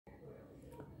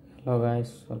Hello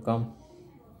guys, welcome.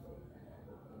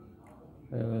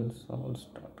 We will solve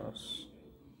starters.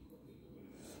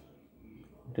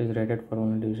 It is rated for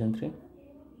only division 3.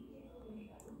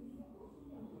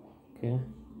 Okay.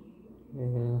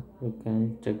 You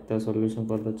can check the solution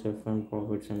for the chef and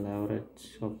profits and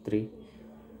average of 3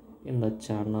 in the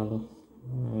channel.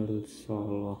 We will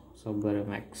solve subarray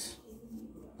max.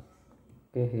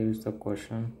 Okay, here is the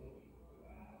question.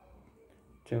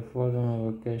 Chef was on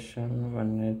a vacation when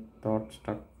a thought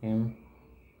struck him.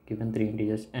 Given 3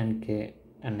 integers n, k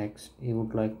and x, he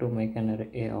would like to make an array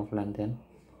A of length n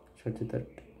such that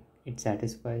it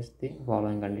satisfies the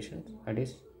following conditions. That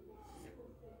is,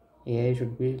 AI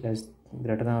should be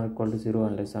greater than or equal to 0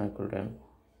 and less than or equal to n.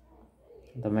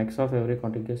 The max of every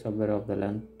contiguous subarray of the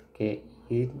length k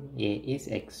in A is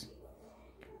x.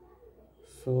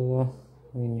 So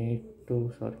we need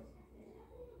to help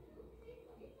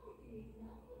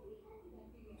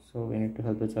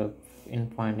the chef in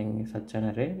finding such an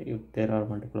array. If there are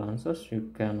multiple answers, you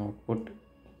can output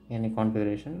any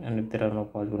configuration, and if there are no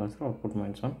possible answers, output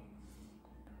 -1.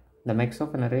 The max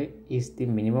of an array is the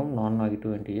minimum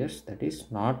non-negative integers that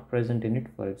is not present in it.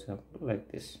 For example,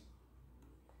 like this.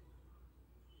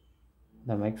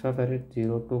 The max of array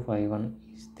 0 to 51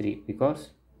 is 3 because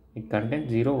it contains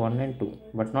 0, 1 and 2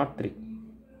 but not 3.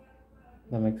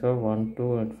 The max of 1,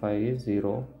 2 and 5 is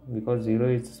 0 because 0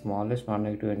 is the smallest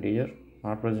non-negative integer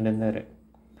not present in the array.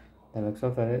 The max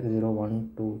of array 0,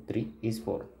 1, 2, 3 is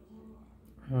 4.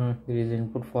 Here is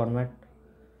input format.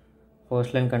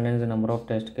 First line contains the number of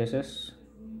test cases.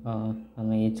 On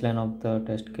each line of the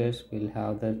test case will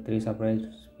have the 3 separate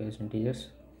space integers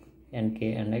n,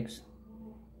 k and x,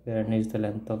 where n is the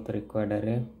length of the required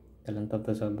array, the length of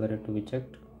the subarray to be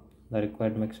checked, the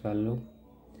required max value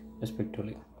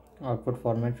respectively. Output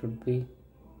format should be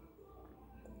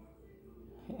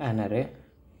an array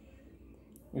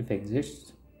if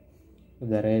exists. If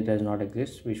the array does not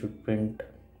exist, we should print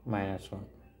 -1.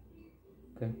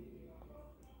 Okay,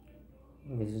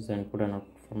 this is the input and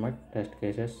output format. Test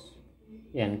cases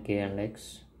n, k and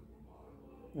x.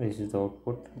 This is the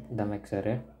output, the max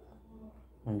array,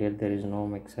 and here there is no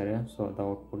max array, so the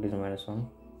output is -1.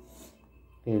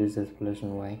 Here is the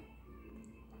explanation why.